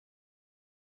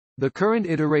The current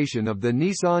iteration of the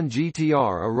Nissan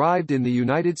GT-R arrived in the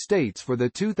United States for the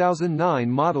 2009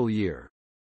 model year.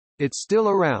 It's still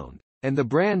around, and the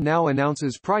brand now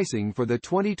announces pricing for the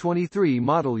 2023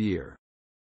 model year.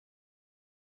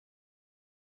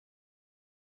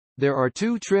 There are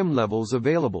two trim levels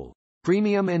available: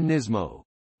 Premium and Nismo.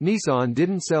 Nissan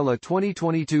didn't sell a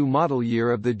 2022 model year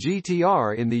of the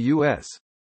GT-R in the US.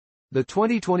 The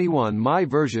 2021 Mi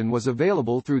version was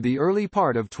available through the early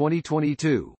part of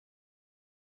 2022.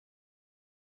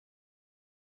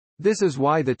 This is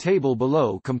why the table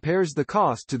below compares the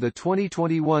cost to the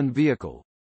 2021 vehicle.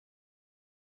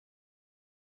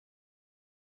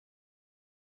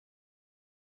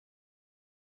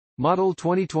 Model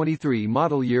 2023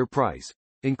 model year price,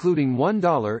 including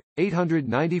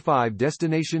 $1,895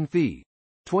 destination fee.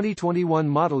 2021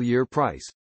 model year price,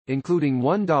 including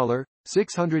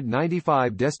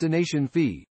 $1,695 destination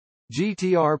fee.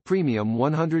 GT-R Premium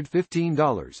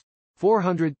 $115.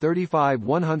 435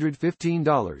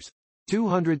 $115,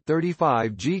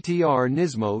 235 GT-R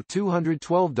Nismo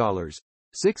 $212,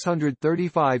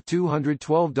 635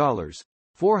 $212,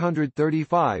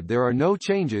 435. There are no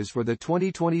changes for the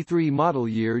 2023 model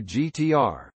year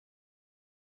GT-R.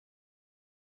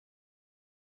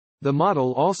 The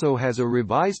model also has a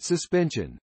revised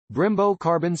suspension, Brembo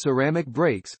carbon ceramic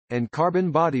brakes, and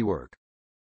carbon bodywork.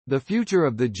 The future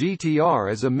of the GT-R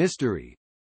is a mystery.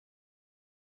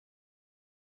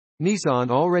 Nissan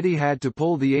already had to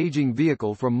pull the aging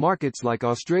vehicle from markets like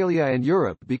Australia and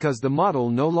Europe because the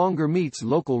model no longer meets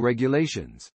local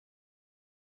regulations.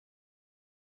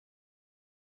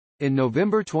 In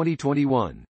November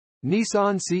 2021,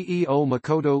 Nissan CEO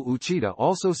Makoto Uchida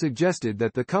also suggested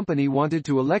that the company wanted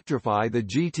to electrify the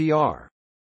GT-R.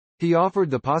 He offered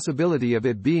the possibility of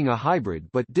it being a hybrid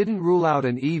but didn't rule out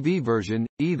an EV version,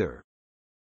 either.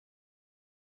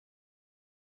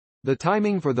 The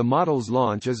timing for the model's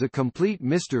launch is a complete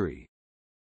mystery.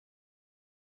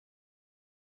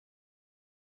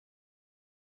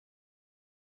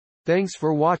 Thanks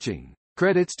for watching.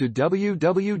 Credits to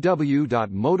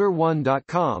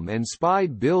www.motor1.com and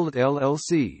Spide Build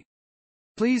LLC.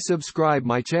 Please subscribe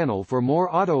my channel for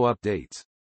more auto updates.